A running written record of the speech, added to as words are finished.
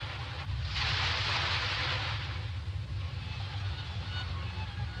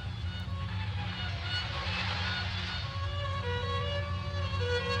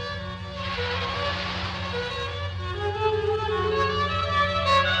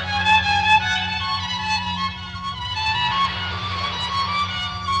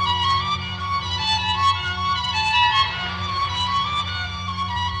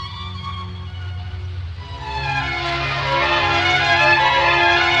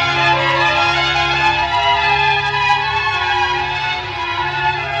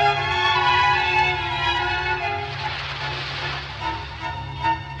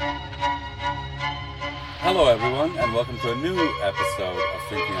to a new episode of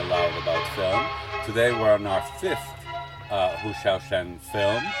Thinking Aloud about film. Today we're on our fifth Hu Xiaoshen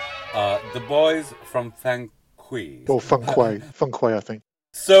film, The Boys from Feng Kui. Or Feng Kui, I think.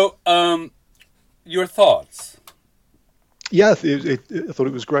 So, your thoughts? Yeah, I thought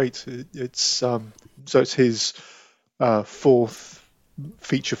it was great. It's his fourth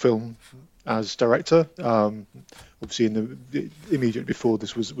feature film as director. Obviously, in the immediate before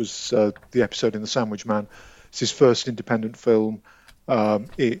this was the episode in The Sandwich Man. It's his first independent film.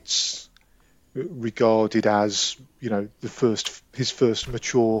 It's regarded as his first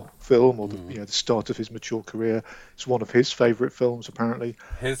mature film, or the start of his mature career. It's one of his favourite films, apparently,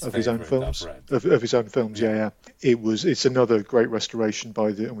 of his own films. Of his own films, yeah. It's another great restoration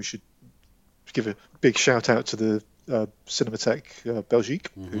and we should give a big shout out to the Cinémathèque Belgique,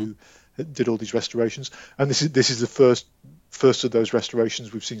 who did all these restorations. And this is the first of those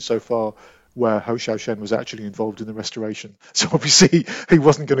restorations we've seen so far where Hu Xiaoshen was actually involved in the restoration. So obviously he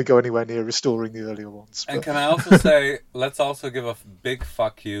wasn't going to go anywhere near restoring the earlier ones. And can I also say, let's also give a big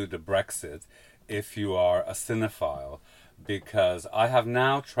fuck you to Brexit if you are a cinephile, because I have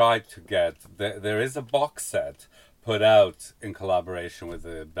now tried to get, there is a box set put out in collaboration with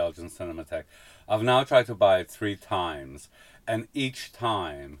the Belgian Cinémathèque. I've now tried to buy it 3 times, and each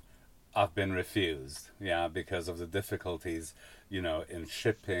time I've been refused, because of the difficulties, in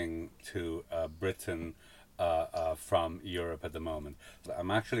shipping to Britain from Europe at the moment. I'm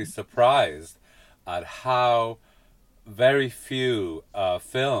actually surprised at how very few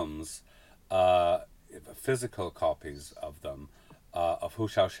films, physical copies of them, of Hu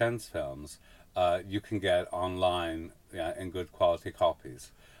Xiaoshen's films, you can get online in good quality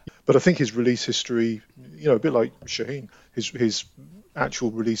copies. But I think his release history, a bit like Shaheen, his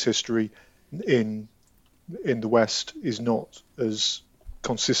actual release history in the West is not as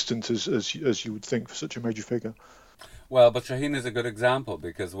consistent as you would think for such a major figure. Well, but Shaheen is a good example,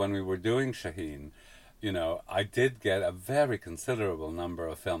 because when we were doing Shaheen, I did get a very considerable number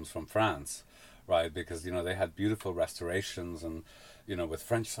of films from France, right? Because, they had beautiful restorations and, with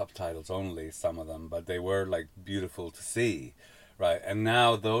French subtitles only, some of them, but they were like beautiful to see, right? And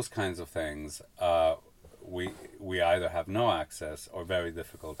now those kinds of things, we either have no access or very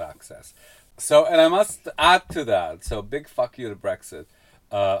difficult access. So, and I must add to that, so big fuck you to Brexit,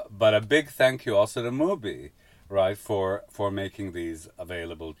 but a big thank you also to Mubi, right, for making these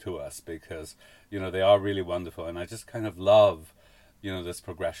available to us, because, they are really wonderful, and I just kind of love, this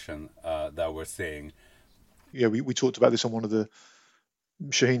progression that we're seeing. Yeah, we talked about this on one of the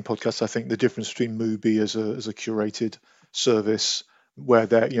Shaheen podcasts, I think, the difference between Mubi as a curated service where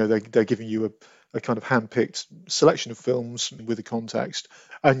they're giving you a kind of hand-picked selection of films with a context,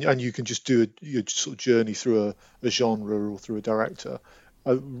 and you can just do your sort of journey through a genre or through a director,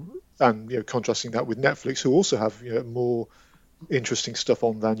 and contrasting that with Netflix, who also have more interesting stuff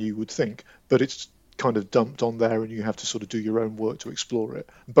on than you would think, but it's kind of dumped on there, and you have to sort of do your own work to explore it.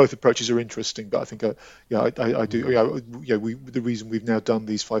 Both approaches are interesting, but I think I do. The reason we've now done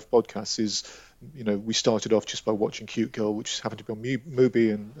these 5 podcasts is we started off just by watching Cute Girl, which happened to be on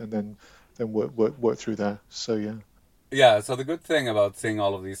Mubi, and then work through there. So so the good thing about seeing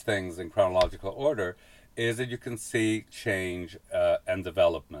all of these things in chronological order is that you can see change and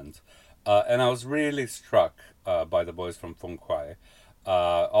development, and I was really struck by The Boys from Feng Kui,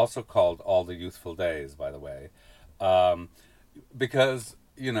 also called All the Youthful Days, by the way, because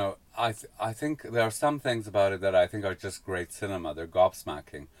I think there are some things about it that I think are just great cinema. They're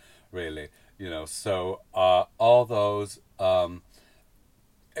gobsmacking, really, so all those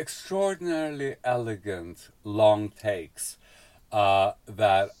extraordinarily elegant long takes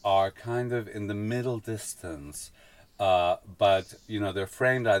that are kind of in the middle distance, but they're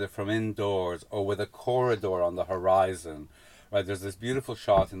framed either from indoors or with a corridor on the horizon, right? There's this beautiful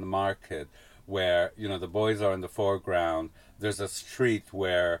shot in the market where the boys are in the foreground. There's a street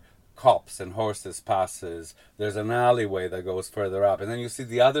where cops and horses passes. There's an alleyway that goes further up, and then you see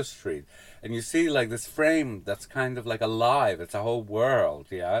the other street, and you see like this frame that's kind of like alive. It's a whole world,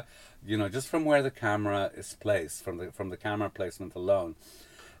 just from where the camera is placed, from the camera placement alone.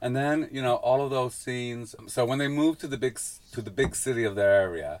 And then all of those scenes. So when they move to the big city of their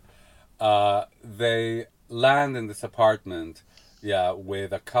area, they land in this apartment,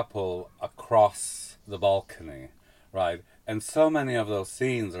 with a couple across the balcony, right? And so many of those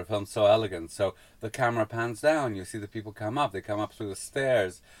scenes are filmed so elegant. So the camera pans down, you see the people come up. They come up through the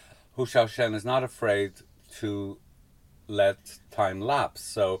stairs. Hu Xiaoshen is not afraid to let time lapse.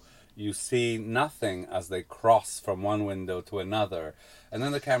 So you see nothing as they cross from one window to another. And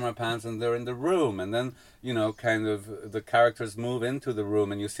then the camera pans and they're in the room. And then, kind of the characters move into the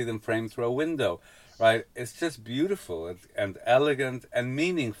room and you see them framed through a window, right? It's just beautiful and elegant and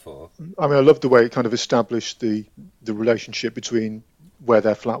meaningful. I mean, I love the way it kind of established the relationship between where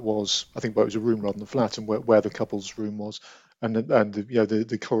their flat was. I think, well, it was a room rather than a flat, and where the couple's room was, and the,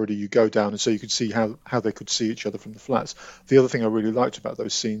 the corridor you go down, and so you could see how they could see each other from the flats. The other thing I really liked about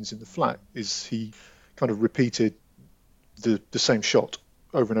those scenes in the flat is he kind of repeated the same shot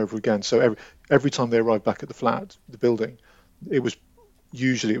over and over again. So every time they arrived back at the flat, the building, it was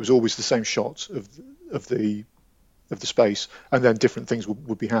always the same shot of the space, and then different things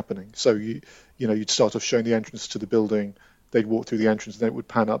would be happening. So you'd start off showing the entrance to the building, they'd walk through the entrance, and then it would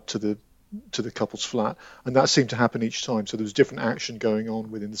pan up to the couple's flat, and that seemed to happen each time. So there was different action going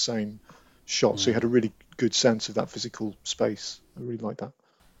on within the same shot. So you had a really good sense of that physical space. I really like that.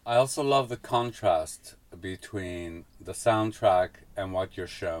 I also love the contrast between the soundtrack and what you're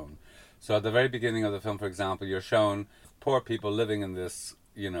shown. So at the very beginning of the film, for example, you're shown poor people living in this,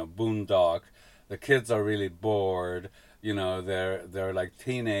 boondock. The kids are really bored. They're like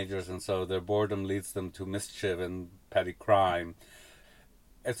teenagers, and so their boredom leads them to mischief and petty crime.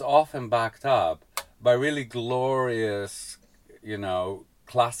 It's often backed up by really glorious,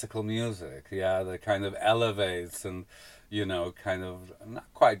 classical music, that kind of elevates and, kind of not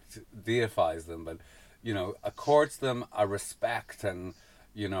quite deifies them, but, accords them a respect and,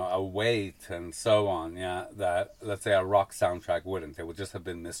 a weight and so on, that, let's say, a rock soundtrack wouldn't. It would just have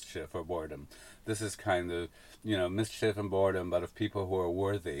been mischief or boredom. This is kind of, mischief and boredom, but of people who are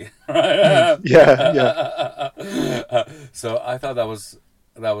worthy. Yeah. So I thought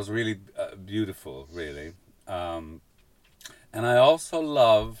that was really beautiful, really. And I also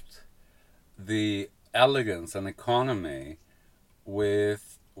loved the elegance and economy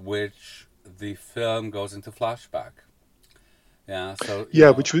with which the film goes into flashback. Yeah, so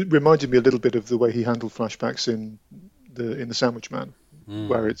which reminded me a little bit of the way he handled flashbacks in the Sandwich Man,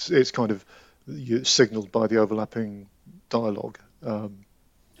 where it's kind of signaled by the overlapping dialogue.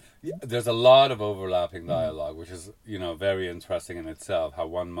 There's a lot of overlapping dialogue, which is very interesting in itself. How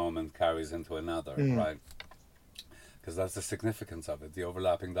one moment carries into another, right? Because that's the significance of it. The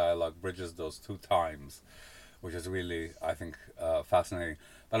overlapping dialogue bridges those two times, which is really, I think, fascinating.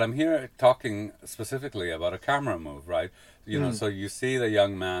 But I'm here talking specifically about a camera move, right? So you see the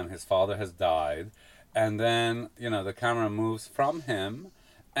young man, his father has died, and then, the camera moves from him,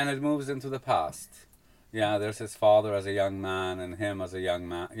 and it moves into the past. Yeah, there's his father as a young man, and him as a young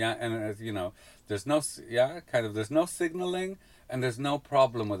man. Yeah, and, there's no signaling, and there's no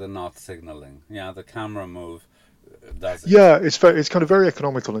problem with the not signaling. Yeah, the camera move does it. Yeah, it's kind of very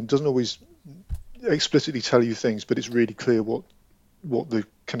economical and doesn't always explicitly tell you things, but it's really clear what the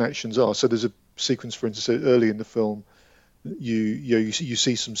connections are. So there's a sequence, for instance, early in the film, you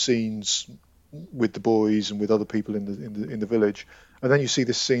see some scenes with the boys and with other people in the village, and then you see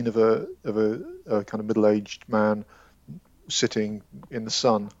this scene of a kind of middle-aged man sitting in the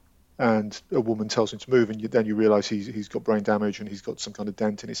sun, and a woman tells him to move, and then you realise he's got brain damage and he's got some kind of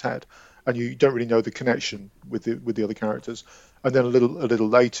dent in his head, and you don't really know the connection with the other characters. And then a little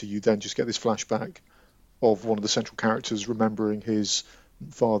later, you then just get this flashback of one of the central characters remembering his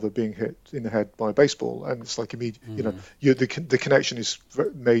father being hit in the head by a baseball, and it's like immediate. The connection is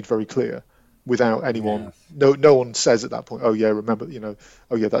made very clear without anyone. Yes. No one says at that point, "Oh yeah, remember,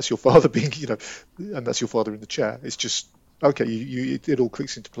 oh yeah, that's your father being, and that's your father in the chair." It's just okay. It all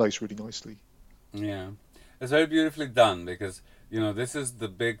clicks into place really nicely. Yeah, it's very beautifully done because this is the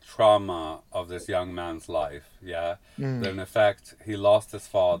big trauma of this young man's life. Yeah, that in effect he lost his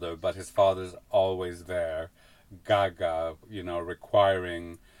father, but his father's always there, gaga,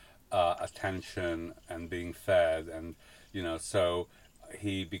 requiring attention and being fed, and so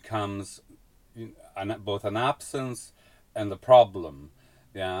he becomes both an absence and a problem,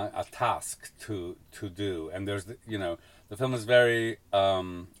 a task to do. And there's the film is very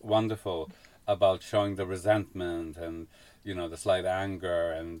wonderful about showing the resentment and the slight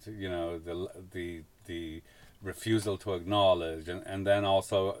anger and the refusal to acknowledge, and then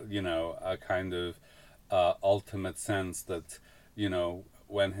also a kind of ultimate sense that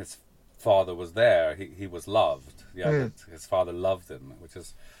when his father was there, he was loved. That his father loved him, which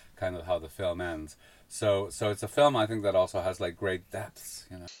is kind of how the film ends. So it's a film, I think, that also has like great depths.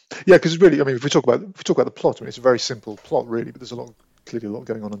 Yeah, because really, I mean, if we talk about the plot, I mean, it's a very simple plot, really, but there's clearly a lot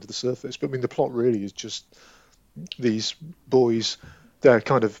going on under the surface. But I mean, the plot really is just these boys. They're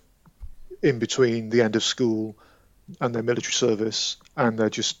kind of in between the end of school and their military service, and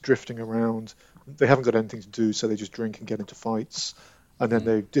they're just drifting around. They haven't got anything to do, so they just drink and get into fights. And then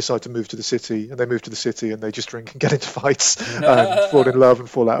they decide to move to the city, and they move to the city, and they just drink and get into fights, and fall in love and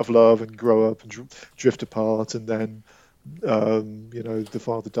fall out of love, and grow up and drift apart. And then The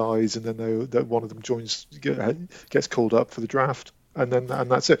father dies, and then that one of them gets called up for the draft, and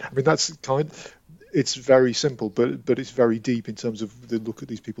that's it. I mean, it's very simple, but it's very deep in terms of the look at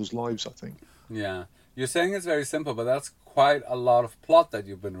these people's lives, I think. Yeah. You're saying it's very simple, but that's quite a lot of plot that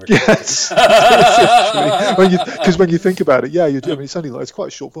you've been recording. Yes, yes, actually. Because when you think about it, yeah, I mean, it's quite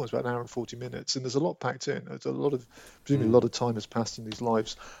a short film. It's about an hour and 40 minutes, and there's a lot packed in. There's presumably a lot of time has passed in these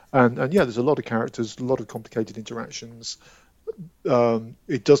lives, and yeah, there's a lot of characters, a lot of complicated interactions.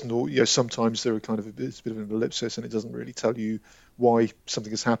 It doesn't all, sometimes there are it's a bit of an ellipsis, and it doesn't really tell you why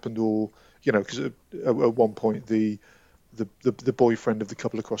something has happened, or because at one point the boyfriend of the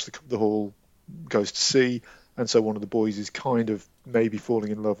couple across the hall goes to sea, and so one of the boys is kind of maybe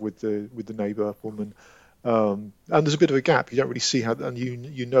falling in love with the neighbour woman. And there's a bit of a gap. You don't really see how, and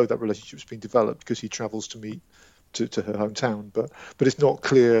you know that relationship's been developed because he travels to meet to her hometown, but it's not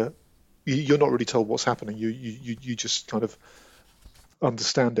clear. You're not really told what's happening. You just kind of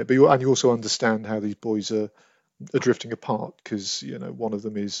understand it, and you also understand how these boys are drifting apart, because one of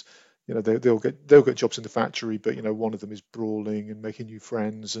them is, they'll get jobs in the factory, but one of them is brawling and making new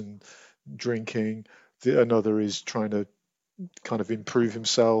friends and drinking. Another is trying to kind of improve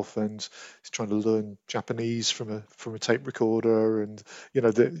himself, and he's trying to learn Japanese from a tape recorder, and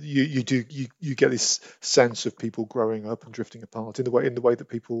you get this sense of people growing up and drifting apart in the way that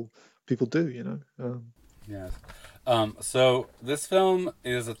people do. Yes. So this film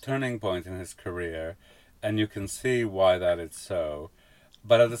is a turning point in his career, and you can see why that is so.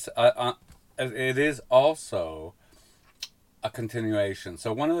 But it is also a continuation.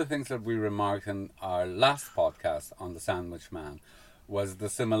 So one of the things that we remarked in our last podcast on The Sandwich Man was the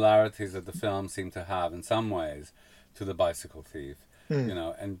similarities that the film seemed to have in some ways to The Bicycle Thief.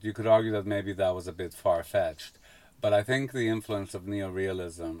 And you could argue that maybe that was a bit far-fetched. But I think the influence of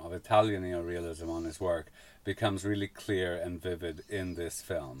neorealism, of Italian neorealism on his work, becomes really clear and vivid in this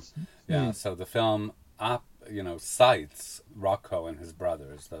film. Yeah, so the film, cites Rocco and his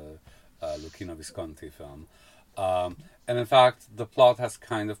brothers, the Luchino Visconti film. And in fact, the plot has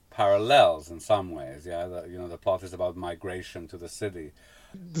kind of parallels in some ways. Yeah, the plot is about migration to the city.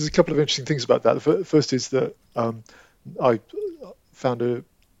 There's a couple of interesting things about that. The first is that I found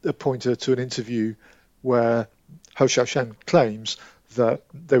a pointer to an interview where Hou Hsiao-hsien claims that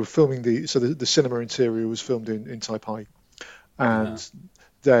they were filming the cinema interior was filmed in Taipei, and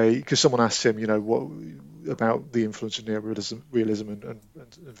because someone asked him, what about the influence of neorealism and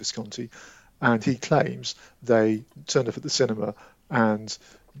Visconti, and he claims they turned up at the cinema, and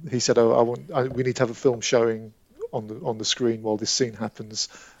he said, we need to have a film showing on the screen while this scene happens.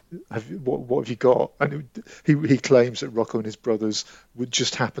 What have you got? And he claims that Rocco and his brothers would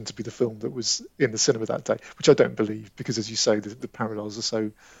just happen to be the film that was in the cinema that day, which I don't believe, because, as you say, the parallels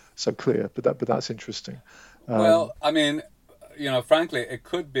are so clear. But that's interesting. Well, I mean, frankly, it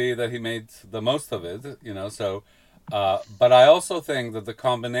could be that he made the most of it. So, but I also think that the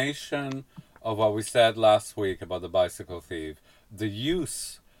combination of what we said last week about The Bicycle Thief, the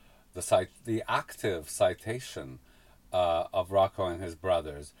use, the active citation of Rocco and his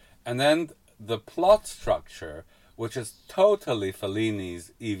brothers, and then the plot structure, which is totally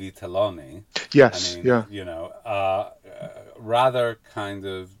Fellini's I Vitelloni. Yes, I mean, rather kind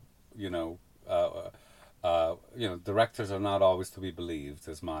of, directors are not always to be believed,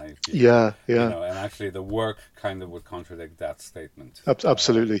 is my view. Yeah. And actually the work kind of would contradict that statement.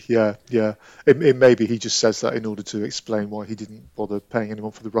 Absolutely, yeah. It maybe he just says that in order to explain why he didn't bother paying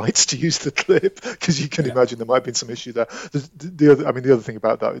anyone for the rights to use the clip, because you can imagine there might have been some issue there. The other thing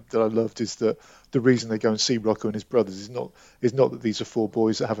about that I loved is that the reason they go and see Rocco and his brothers is not that these are four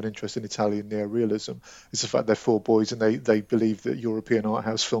boys that have an interest in Italian neorealism. It's the fact they're four boys and they believe that European art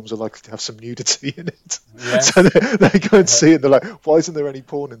house films are likely to have some nudity in it. Yes. So they go and see it and they're like, why isn't there any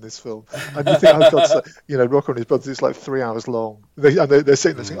porn in this film? And you think, oh God, so, Rocco and his brothers, it's like 3 hours long. They're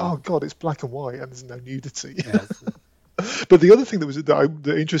sitting there saying, oh God, it's black and white and there's no nudity. Yes. But the other thing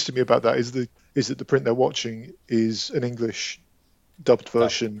that interested me about that is that the print they're watching is an English dubbed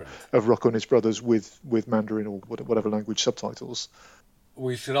version of Rocco and his brothers with Mandarin or whatever language subtitles.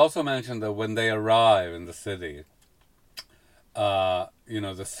 We should also mention that when they arrive in the city, the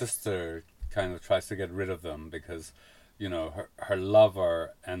sister kind of tries to get rid of them because, her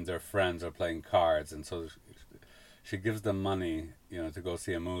lover and their friends are playing cards, and so she gives them money, to go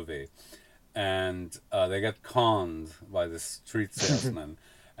see a movie, and they get conned by this street salesman,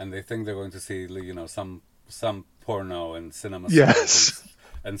 and they think they're going to see, some porno and cinema. Yes.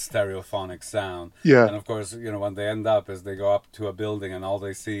 and stereophonic sound. Yeah. And of course, when they end up is they go up to a building and all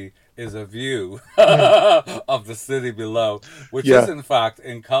they see is a view of the city below, which is in fact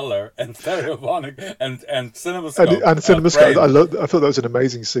in color and stereophonic and cinemascope. And cinemascope. I thought that was an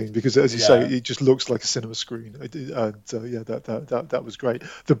amazing scene because, as you say, it just looks like a cinema screen. And that was great.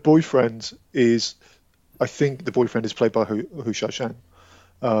 The boyfriend is, I think, played by Hu Shaoshan,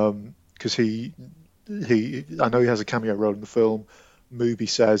 because I know he has a cameo role in the film. Mubi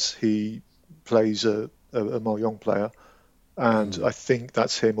says he plays a mahjong player, and I think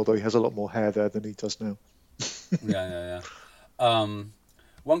that's him, although he has a lot more hair there than he does now. Yeah.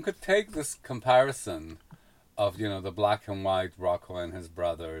 One could take this comparison of, the black and white Rocco and his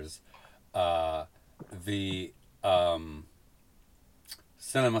brothers, the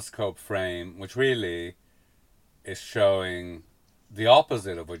cinemascope frame, which really is showing the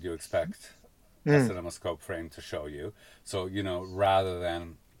opposite of what you expect a cinemascope frame to show you. So, rather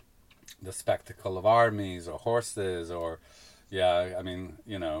than the spectacle of armies or horses or, a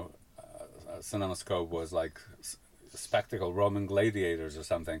cinemascope was like spectacle, Roman gladiators or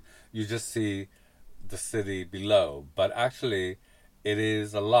something. You just see the city below. But actually, it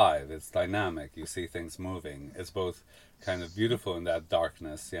is alive. It's dynamic. You see things moving. It's both kind of beautiful in that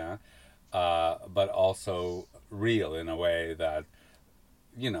darkness, but also real in a way that,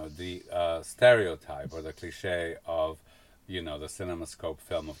 the stereotype or the cliche of, the cinemascope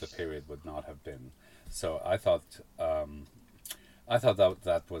film of the period would not have been. So I thought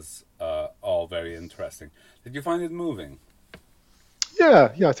that was all very interesting. Did you find it moving?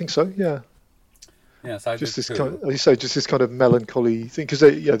 Yeah, I think so. Yeah. Yes, I just did this too. kind of, as you say, just this kind of melancholy thing, because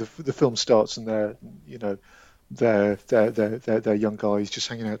the film starts and they're young guys just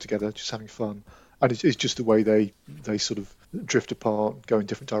hanging out together, just having fun, and it's just the way they sort of drift apart, go in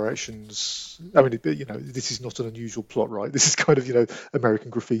different directions. I mean, this is not an unusual plot, right? This is kind of American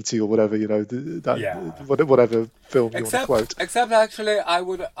Graffiti or whatever, whatever film you want to quote. Except actually, I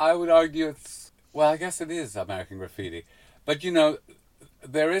would argue it's, well, I guess it is American Graffiti, but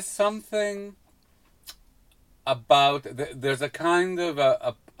there is something about there's a kind of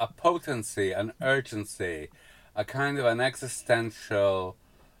a potency, an urgency, a kind of an existential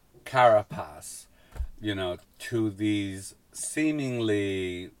carapace, to these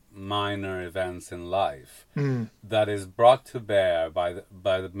seemingly minor events in life that is brought to bear by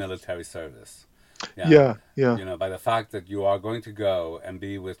the military service. Yeah. By the fact that you are going to go and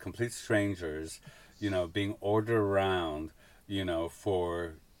be with complete strangers, being ordered around,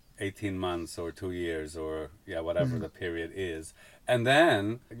 for 18 months or 2 years or whatever the period is, and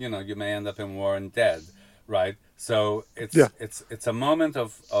then you may end up in war and dead, right? So it's a moment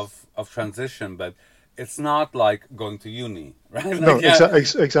of transition, but it's not like going to uni, right? No,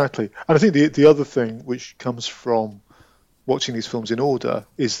 exactly. And I think the other thing which comes from watching these films in order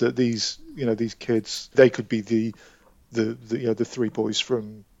is that these kids, they could be the three boys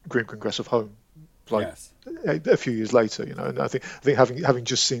from Grim Congress of Home, like a few years later, and I think having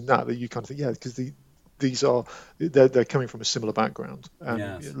just seen that you kind of think, because these are they're coming from a similar background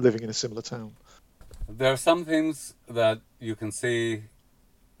and living in a similar town. There are some things that you can see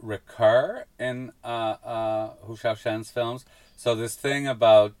recur in Hu Shaoshan's films. So this thing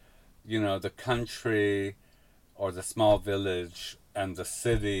about the country or the small village and the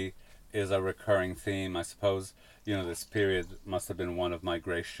city is a recurring theme. I suppose this period must have been one of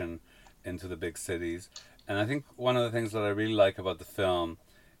migration into the big cities. And I think one of the things that I really like about the film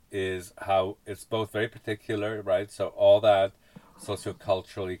is how it's both very particular, right? So all that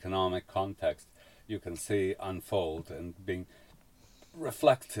sociocultural, economic context you can see unfold and being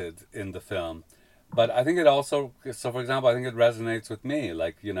reflected in the film. But I think it also, so for example, I think it resonates with me.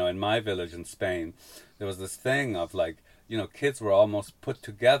 Like, in my village in Spain, there was this thing of like, kids were almost put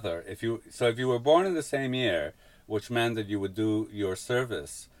together. If you were born in the same year, which meant that you would do your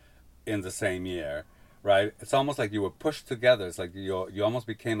service in the same year, right? It's almost like you were pushed together. It's like you almost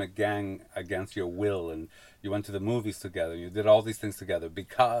became a gang against your will, and you went to the movies together. You did all these things together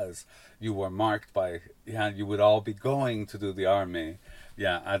because you were marked by, you would all be going to do the army,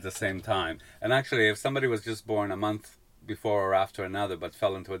 at the same time. And actually, if somebody was just born a month before or after another, but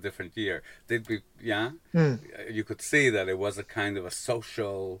fell into a different year, they'd be, you could see that it was a kind of a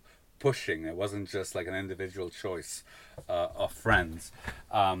social pushing. It wasn't just like an individual choice of friends.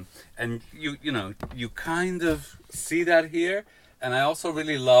 And you kind of see that here. And I also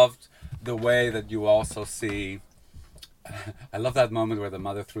really loved the way that you also see, I love that moment where the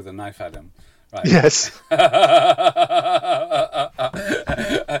mother threw the knife at him. Right. Yes.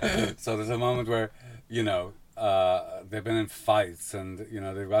 So there's a moment where, they've been in fights, and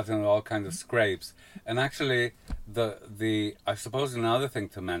they've gotten all kinds of scrapes. And actually, the I suppose another thing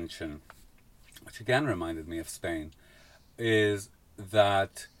to mention, which again reminded me of Spain, is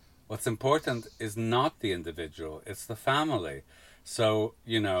that what's important is not the individual, it's the family. So,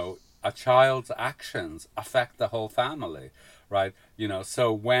 a child's actions affect the whole family, right?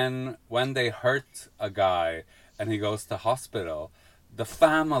 So when they hurt a guy and he goes to hospital, the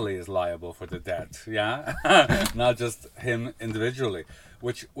family is liable for the debt, yeah? Not just him individually,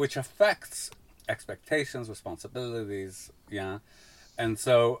 which affects expectations, responsibilities, yeah? And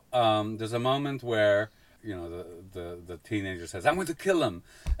so there's a moment where the teenager says, "I'm going to kill him,"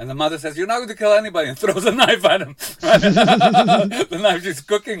 and the mother says, "You're not going to kill anybody," and throws a knife at him, right? The knife she's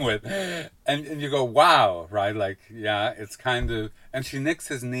cooking with, and you go, "Wow," right? Like, yeah, it's kind of, and she nicks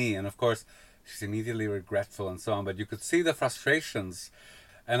his knee, and of course she's immediately regretful and so on. But you could see the frustrations,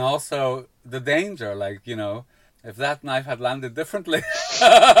 and also the danger, like, if that knife had landed differently.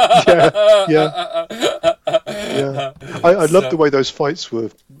 Yeah, yeah. Yeah, I love the way those fights were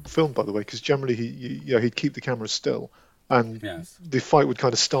filmed, by the way, because generally he'd keep the camera still, and Yes. the fight would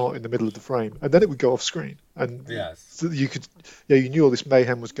kind of start in the middle of the frame, and then it would go off screen, and Yes. so you could, you knew all this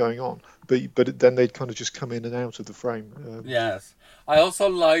mayhem was going on, but then they'd kind of just come in and out of the frame. Yes, I also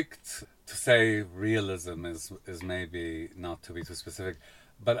liked to say realism is maybe not to be too specific,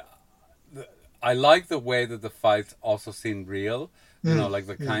 but I like the way that the fights also seem real. Like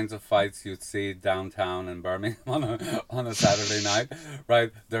the kinds of fights you'd see downtown in Birmingham on a Saturday night,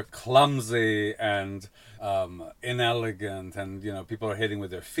 right? They're clumsy and inelegant, and people are hitting with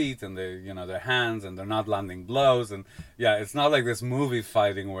their feet and their hands, and they're not landing blows, and yeah, it's not like this movie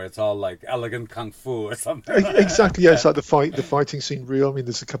fighting where it's all like elegant kung fu or something. Exactly, yeah, it's like the fighting scene real. I mean,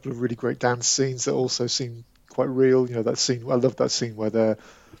 there's a couple of really great dance scenes that also seem quite real. That scene, I love that scene where they're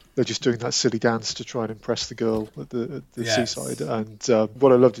just doing that silly dance to try and impress the girl at the Yes. seaside. And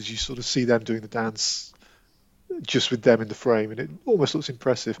what I loved is you sort of see them doing the dance just with them in the frame, and it almost looks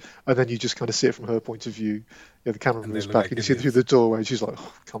impressive. And then you just kind of see it from her point of view. The camera moves back, like and you see it through idiots. the doorway. And she's like,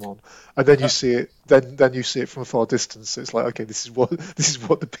 "Oh, come on!" And then you see it. Then you see it from a far distance. So it's like, okay, this is what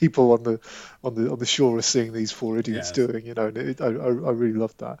the people on the shore are seeing these four idiots Yes. doing. I really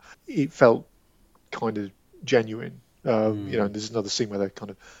loved that. It felt kind of genuine. And there's another scene where they're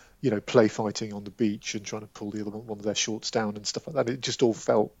kind of play fighting on the beach and trying to pull the other one of their shorts down and stuff like that. It just all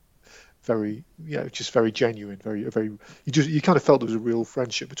felt very, just very genuine, very. You kind of felt there was a real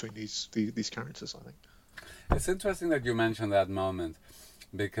friendship between these characters, I think. It's interesting that you mentioned that moment,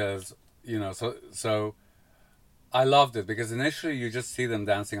 because so I loved it, because initially you just see them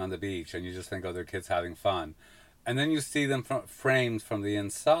dancing on the beach and you just think, oh, they're kids having fun, and then you see them framed from the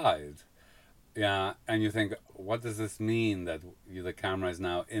inside. Yeah, and you think, what does this mean that the camera is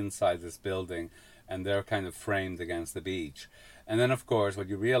now inside this building and they're kind of framed against the beach? And then, of course, what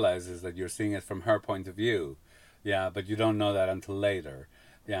you realize is that you're seeing it from her point of view. Yeah, but you don't know that until later.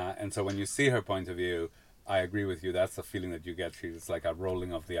 Yeah, and so when you see her point of view, I agree with you. That's the feeling that you get. It's like a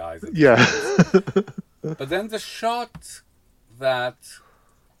rolling of the eyes. Yeah. But then the shot that,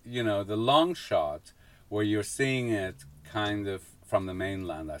 the long shot where you're seeing it kind of from the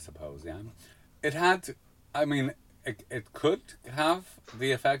mainland, I suppose, yeah? It had, I mean, it could have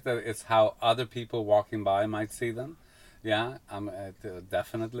the effect that it's how other people walking by might see them. Yeah,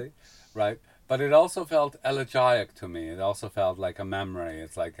 definitely, right? But it also felt elegiac to me. It also felt like a memory.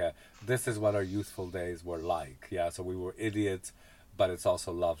 It's like, this is what our youthful days were like. Yeah, so we were idiots, but it's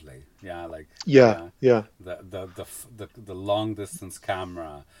also lovely. Yeah, like, Yeah. the long distance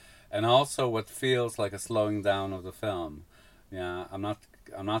camera, and also what feels like a slowing down of the film. Yeah, I'm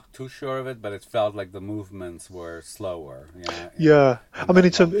not too sure of it, but it felt like the movements were slower. Yeah. I mean,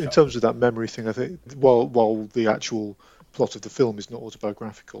 in shot. terms of that memory thing, I think while the actual plot of the film is not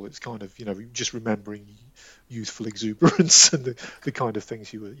autobiographical, it's kind of just remembering youthful exuberance and the kind of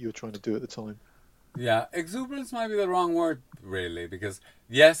things you were trying to do at the time. Yeah, exuberance might be the wrong word, really, because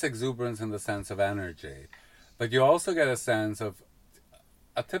yes, exuberance in the sense of energy, but you also get a sense of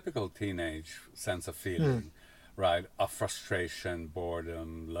a typical teenage sense of feeling, right? Of frustration,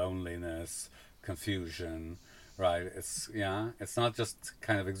 boredom, loneliness, confusion, right? It's not just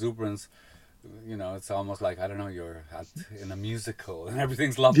kind of exuberance. It's almost like, I don't know, you're in a musical and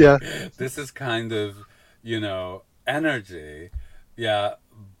everything's lovely. Yeah. This is kind of, energy, yeah,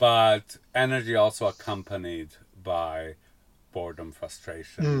 but energy also accompanied by boredom,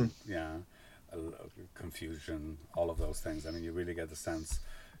 frustration, yeah, confusion, all of those things. I mean, you really get the sense,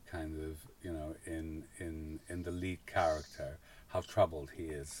 kind of, in the lead character, how troubled he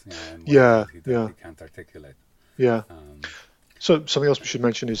is, and what he can't articulate. Yeah. So something else we should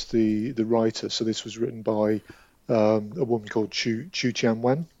mention is the writer. So this was written by a woman called Chu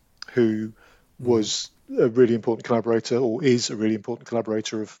Tianwen, who Mm-hmm. was a really important collaborator, or is a really important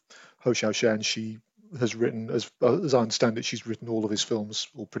collaborator of Hou Xiaoshen. She has written, as I understand it, she's written all of his films,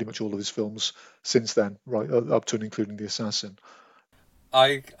 or pretty much all of his films since then, right up to and including The Assassin.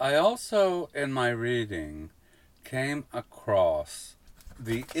 I also, in my reading, came across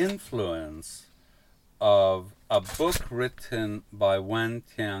the influence of a book written by Wen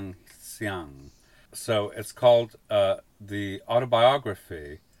Tianxiang. So it's called The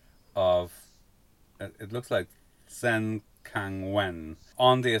Autobiography of, it looks like Zhen Kangwen,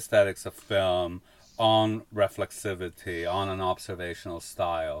 on the aesthetics of film, on reflexivity, on an observational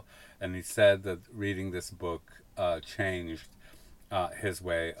style. And he said that reading this book changed his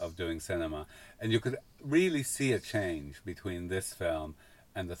way of doing cinema. And you could really see a change between this film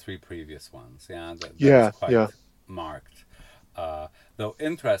and the three previous ones. Yeah, that is Yeah, quite yeah. marked. Though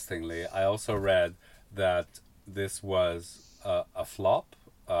interestingly, I also read that this was a flop.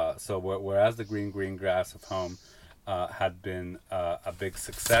 So whereas the Green Grass of Home had been a big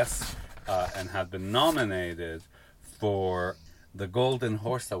success and had been nominated for the Golden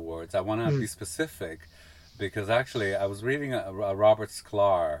Horse Awards, I want to be Mm, specific because actually I was reading a Robert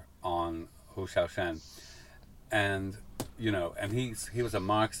Sklar on Hu Xiaoshen, and and he was a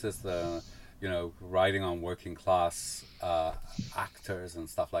Marxist, writing on working class actors and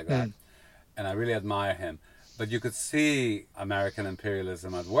stuff like that, mm. and I really admire him. But you could see American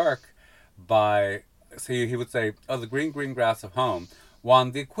imperialism at work by, see, he would say, "Oh, the Green Grass of Home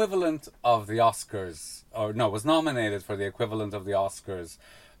won the equivalent of the Oscars, or no, was nominated for the equivalent of the Oscars,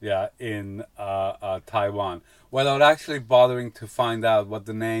 yeah, in Taiwan," without actually bothering to find out what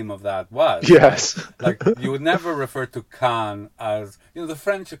the name of that was, right? Yes. Like you would never refer to Cannes as the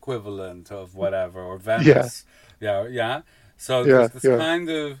French equivalent of whatever, or Yeah, Venice, yeah, yeah. So yeah, there's this yeah, kind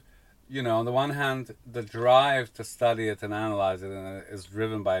of, on the one hand, the drive to study it and analyze it is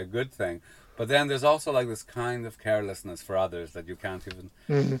driven by a good thing, but then there's also like this kind of carelessness for others that you can't even,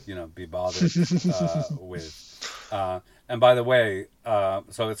 mm. be bothered with. And by the way,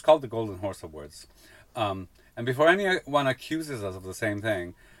 so it's called the Golden Horse Awards. And before anyone accuses us of the same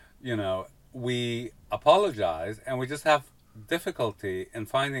thing, we apologize and we just have difficulty in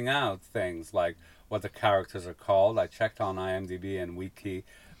finding out things like what the characters are called. I checked on IMDb and Wiki,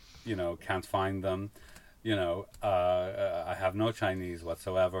 can't find them. I have no Chinese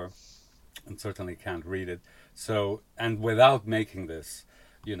whatsoever and certainly can't read it. So, and without making this,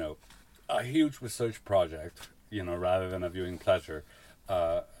 you know, a huge research project, rather than a viewing pleasure,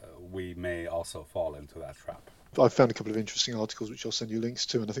 we may also fall into that trap. I've found a couple of interesting articles which I'll send you links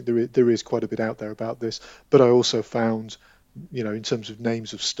to, and I think there is quite a bit out there about this. But I also found, in terms of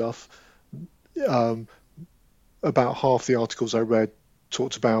names of stuff, um, about half the articles I read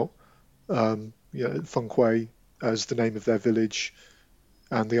talked about Feng Kuei as the name of their village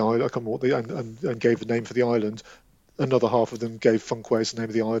and the island. I can't remember what and gave the name for the island. Another half of them gave Feng Kuei as the name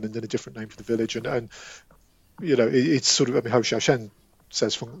of the island and a different name for the village. And it's sort of, I mean, Hou Xiaoshen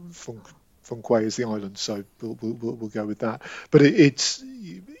says Feng Kuei is the island, so we'll go with that. But it's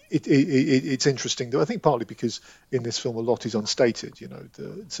interesting, though, I think partly because in this film a lot is unstated,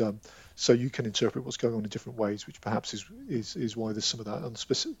 so you can interpret what's going on in different ways, which perhaps is why there's some of that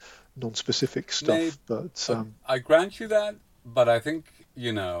non-specific Maybe, stuff. But I grant you that, but I think,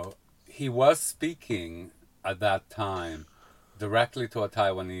 he was speaking at that time directly to a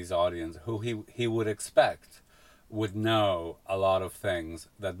Taiwanese audience who he would expect would know a lot of things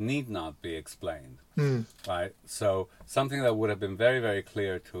that need not be explained, mm, right? So something that would have been very, very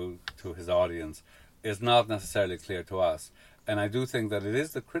clear to his audience is not necessarily clear to us. And I do think that it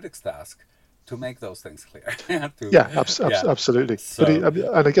is the critic's task to make those things clear. yeah, Yeah. absolutely. But So,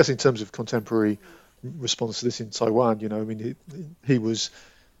 and I guess in terms of contemporary response to this in Taiwan, I mean, he was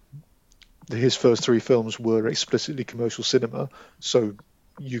his first three films were explicitly commercial cinema, so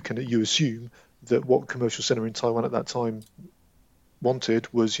you assume that what commercial cinema in Taiwan at that time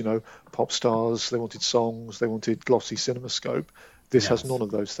wanted was, pop stars, they wanted songs, they wanted glossy cinemascope. This has yes. none of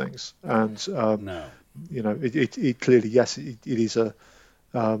those things, and No. it clearly, yes, it is a.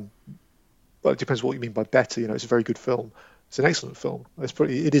 Well, it depends what you mean by better. It's a very good film. It's an excellent film.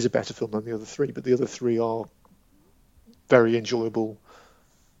 It is a better film than the other three, but the other three are very enjoyable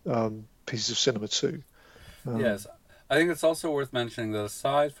pieces of cinema too. Um, Yes. I think it's also worth mentioning that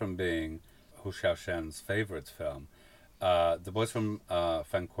aside from being Hu Xiaoshen's favorite film, The Boys from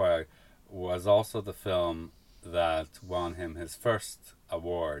Fan Kuai was also the film that won him his first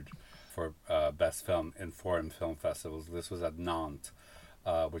award for best film in foreign film festivals. This was at Nantes,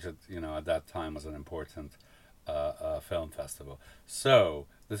 which at that time was an important film festival. So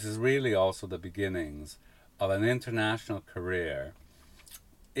this is really also the beginnings of an international career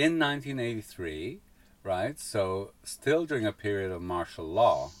in 1983, right? So still during a period of martial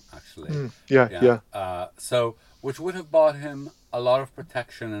law, actually. So which would have bought him a lot of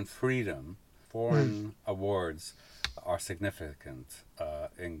protection and freedom. Foreign awards are significant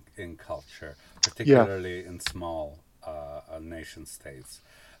in culture, particularly in small nation states.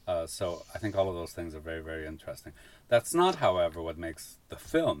 So I think all of those things are very, very interesting. That's not, however, what makes the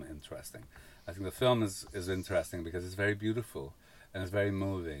film interesting. I think the film is interesting because it's very beautiful and it's very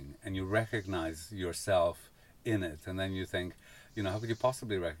moving, and you recognize yourself in it, and then you think, you know, how could you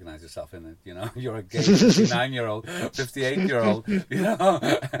possibly recognize yourself in it? You know, you're a gay 59-year-old, 58-year-old, you know,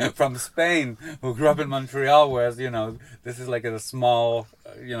 from Spain who grew up in Montreal, whereas, you know, this is like a small,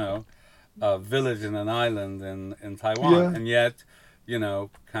 you know, village in an island in Taiwan, and yet, you know,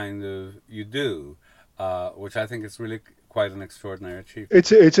 kind of you do, which I think is really quite an extraordinary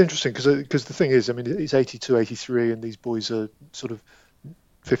achievement. It's interesting because the thing is, I mean, it's 82, 83, and these boys are sort of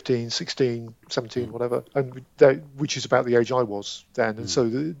 15, 16, 17, whatever, and which is about the age I was then. And so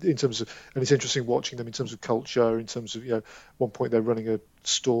in terms of, and it's interesting watching them in terms of culture, in terms of, you know, at one point they're running a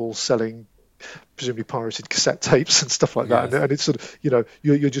stall selling presumably pirated cassette tapes and stuff like that. And it's sort of, you know,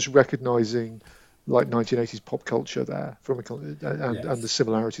 you're just recognizing like 1980s pop culture there from and the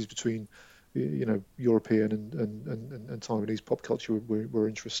similarities between, you know, European and Taiwanese pop culture were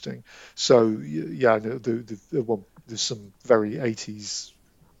interesting. So yeah, there's some very 80s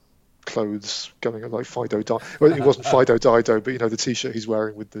clothes going on, like Fido Dido. Well, it wasn't Fido Dido, but you know, the T-shirt he's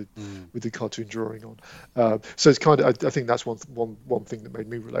wearing with the cartoon drawing on. So it's kind of, I think that's one thing that made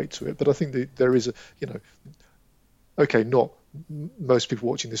me relate to it. But I think there is a, you know, okay, not most people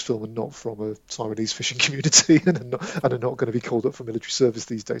watching this film are not from a Taiwanese fishing community and are not going to be called up for military service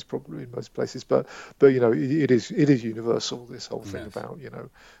these days, probably in most places. But you know, it is universal, this whole thing about, you know,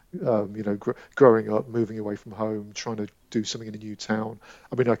 growing up, moving away from home, trying to do something in a new town.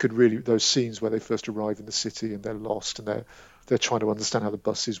 I mean, I could really, those scenes where they first arrive in the city and they're lost and they're trying to understand how the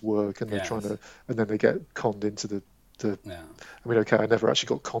buses work, and they're trying to, and then they get conned into the I mean, okay, I never actually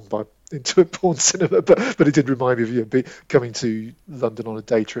got conned into a porn cinema, but it did remind me of coming to London on a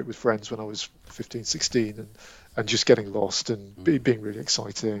day trip with friends when I was 15, 16, and just getting lost and being really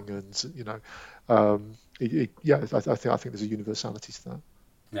exciting, and you know, I think there's a universality to that.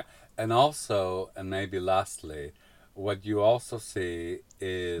 Yeah, and also, and maybe lastly, what you also see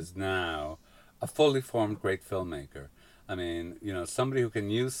is now a fully formed great filmmaker. I mean, you know, somebody who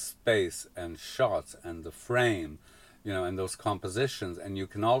can use space and shots and the frame, you know, and those compositions, and you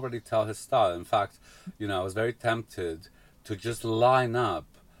can already tell his style. In fact, you know, I was very tempted to just line up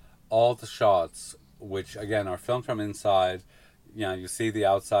all the shots, which again are filmed from inside. You know, you see the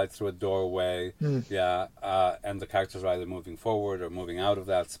outside through a doorway, and the characters are either moving forward or moving out of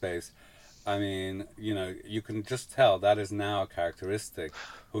that space. I mean, you know, you can just tell that is now a characteristic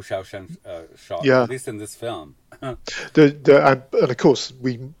Hu Xiaoshen shot, at least in this film. And of course,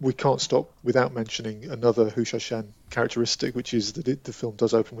 we can't stop without mentioning another Hu Xiaoshen characteristic, which is that the film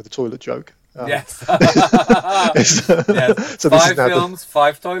does open with a toilet joke. Yes. So 5 films,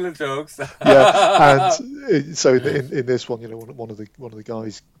 5 toilet jokes. And so in this one, you know, one of the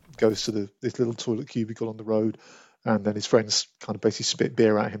guys goes to this little toilet cubicle on the road, and then his friends kind of basically spit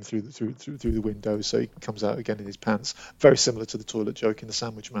beer at him through the window, so he comes out again in his pants. Very similar to the toilet joke in The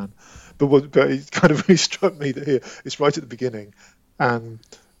Sandwich Man. But it kind of really struck me that here it's right at the beginning, and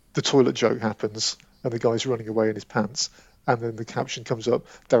the toilet joke happens, and the guy's running away in his pants. And then the caption comes up,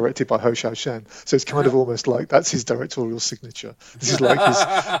 directed by Hu Xiaoshen. So it's kind of almost like that's his directorial signature. This is like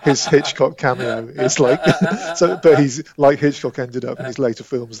his Hitchcock cameo. It's like, but he's like Hitchcock ended up in his later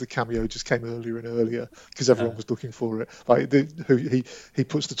films. The cameo just came earlier and earlier because everyone was looking for it. Like he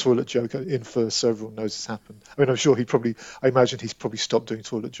puts the toilet joke in first, so everyone knows it's happened. I mean, I'm sure I imagine he's probably stopped doing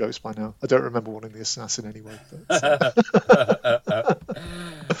toilet jokes by now. I don't remember one in The Assassin anyway.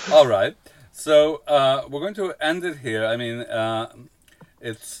 All right. So we're going to end it here. I mean,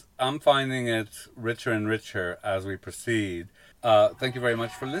 I'm finding it richer and richer as we proceed. Thank you very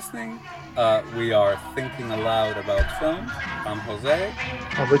much for listening. We are thinking aloud about film. I'm Jose.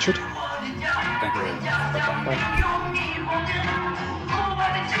 I'm Richard. Thank you very much. Bye-bye. Bye.